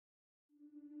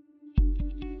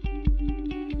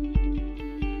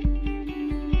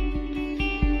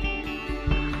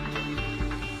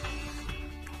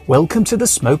Welcome to the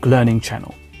Smoke Learning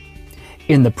channel.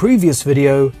 In the previous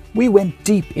video, we went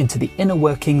deep into the inner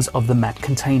workings of the matte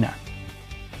container.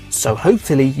 So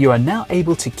hopefully you are now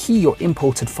able to key your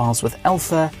imported files with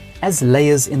Alpha as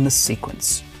layers in the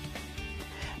sequence.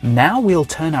 Now we'll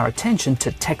turn our attention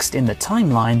to text in the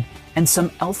timeline and some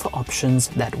Alpha options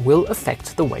that will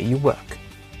affect the way you work.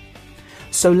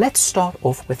 So let's start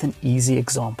off with an easy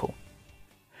example.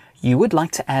 You would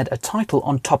like to add a title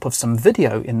on top of some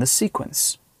video in the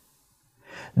sequence.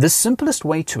 The simplest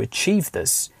way to achieve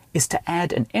this is to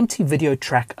add an empty video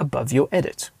track above your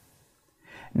edit.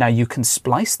 Now you can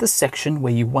splice the section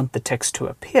where you want the text to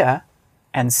appear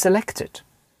and select it.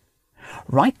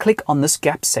 Right-click on this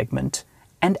gap segment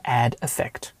and add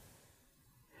effect.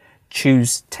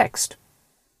 Choose text.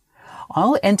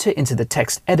 I'll enter into the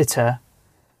text editor,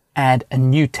 add a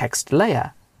new text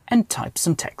layer and type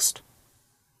some text.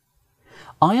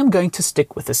 I am going to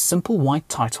stick with a simple white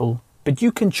title, but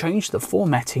you can change the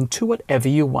formatting to whatever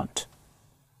you want.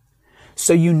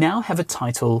 So you now have a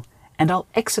title, and I'll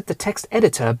exit the text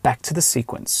editor back to the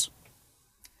sequence.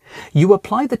 You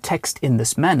apply the text in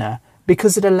this manner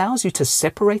because it allows you to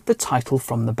separate the title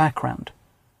from the background.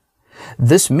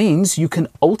 This means you can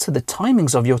alter the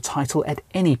timings of your title at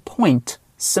any point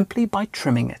simply by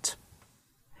trimming it.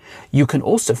 You can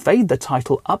also fade the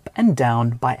title up and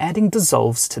down by adding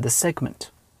dissolves to the segment.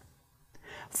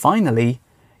 Finally,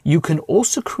 you can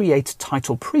also create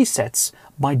title presets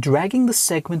by dragging the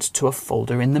segment to a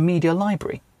folder in the media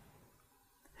library.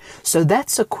 So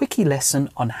that's a quickie lesson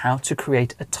on how to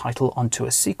create a title onto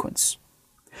a sequence.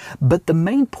 But the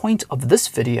main point of this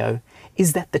video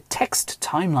is that the text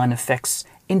timeline effects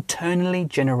internally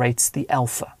generates the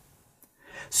alpha.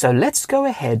 So let's go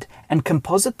ahead and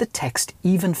composite the text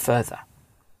even further.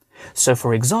 So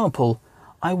for example,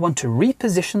 I want to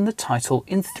reposition the title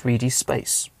in 3D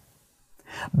space.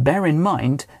 Bear in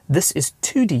mind, this is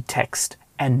 2D text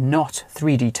and not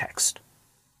 3D text.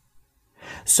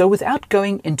 So without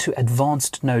going into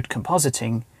advanced node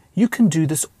compositing, you can do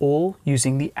this all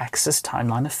using the Axis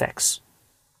Timeline effects.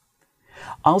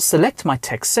 I'll select my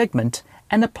text segment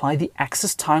and apply the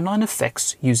Axis Timeline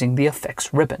effects using the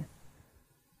effects ribbon.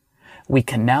 We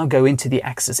can now go into the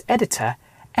Axis editor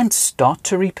and start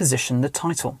to reposition the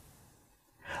title.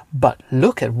 But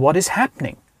look at what is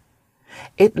happening.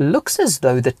 It looks as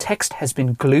though the text has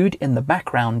been glued in the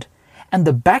background and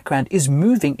the background is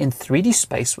moving in 3D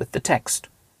space with the text.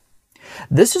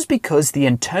 This is because the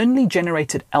internally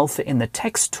generated alpha in the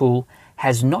text tool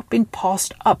has not been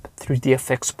passed up through the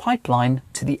effects pipeline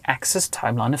to the Axis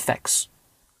Timeline effects.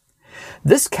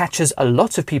 This catches a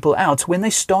lot of people out when they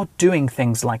start doing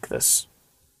things like this.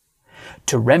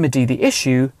 To remedy the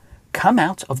issue, come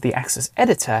out of the Axis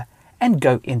editor and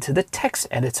go into the text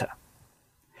editor.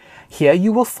 Here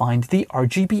you will find the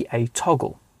RGBA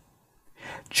toggle.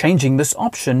 Changing this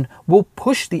option will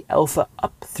push the alpha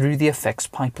up through the effects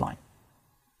pipeline.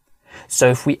 So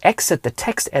if we exit the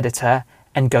text editor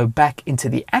and go back into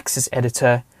the Axis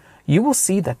editor, you will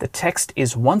see that the text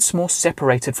is once more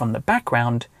separated from the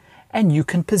background and you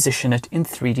can position it in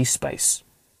 3D space.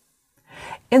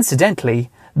 Incidentally,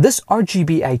 this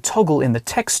RGBA toggle in the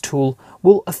text tool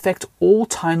will affect all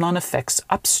timeline effects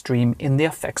upstream in the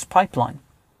effects pipeline.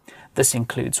 This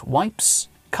includes wipes,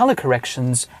 color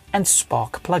corrections, and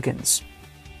Spark plugins.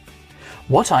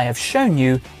 What I have shown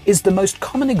you is the most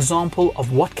common example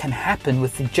of what can happen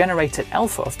with the generated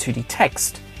alpha of 2D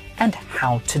text and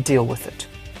how to deal with it.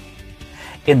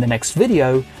 In the next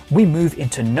video, we move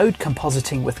into node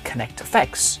compositing with Connect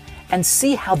Effects and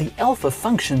see how the alpha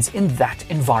functions in that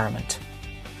environment.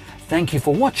 Thank you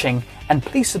for watching, and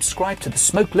please subscribe to the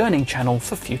Smoke Learning channel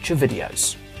for future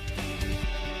videos.